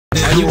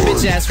All you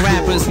bitch-ass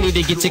rappers need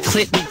to get your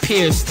clit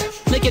pierced.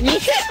 Look at me,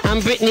 I'm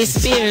Britney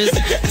Spears.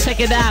 Check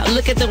it out,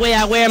 look at the way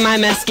I wear my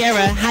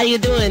mascara. How you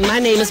doing? My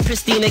name is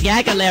Christina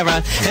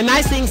Aguilera, and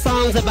I sing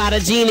songs about a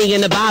genie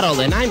in a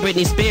bottle. And I'm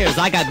Britney Spears,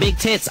 I got big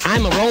tits.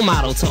 I'm a role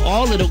model to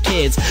all little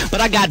kids,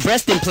 but I got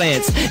breast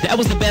implants. That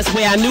was the best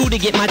way I knew to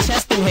get my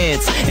chest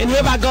enhanced. And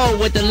here I go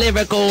with the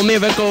lyrical,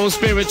 miracle,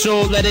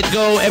 spiritual, let it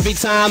go. Every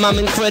time I'm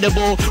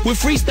incredible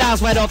with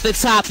freestyles right off the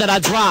top that I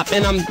drop.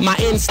 And my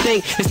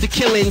instinct is to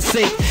kill in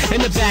sync.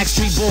 And the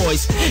Backstreet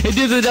Boys, it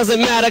really doesn't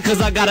matter cause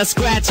I got a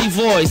scratchy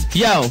voice.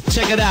 Yo,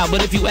 check it out,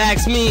 but if you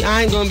ask me,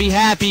 I ain't gonna be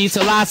happy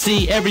till I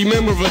see every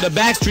member of the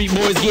Backstreet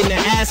Boys getting their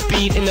ass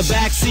beat in the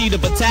backseat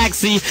of a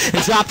taxi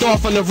and dropped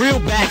off on the real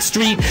back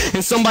street.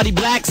 And somebody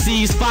black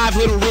sees 5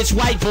 little rich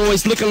white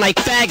boys looking like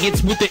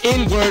faggots with the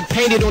N-word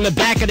painted on the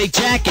back of their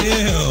jacket.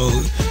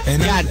 Ew.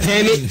 And God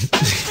damn it.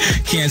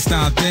 Can't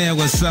stop there,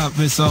 what's up,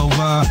 it's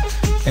over.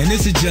 And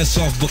this is just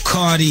off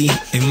Bacardi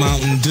and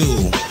Mountain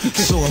Dew.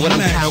 So what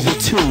I'm counting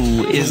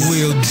to is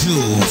we'll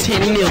do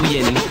 10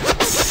 million.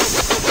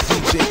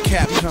 DJ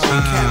Capcom.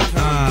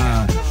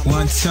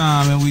 One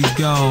time and we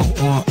go.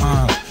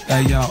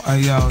 Hey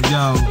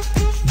yo.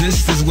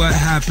 This is what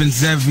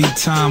happens every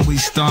time we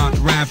start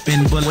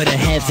rapping, but with a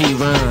heavy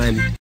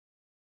rhyme.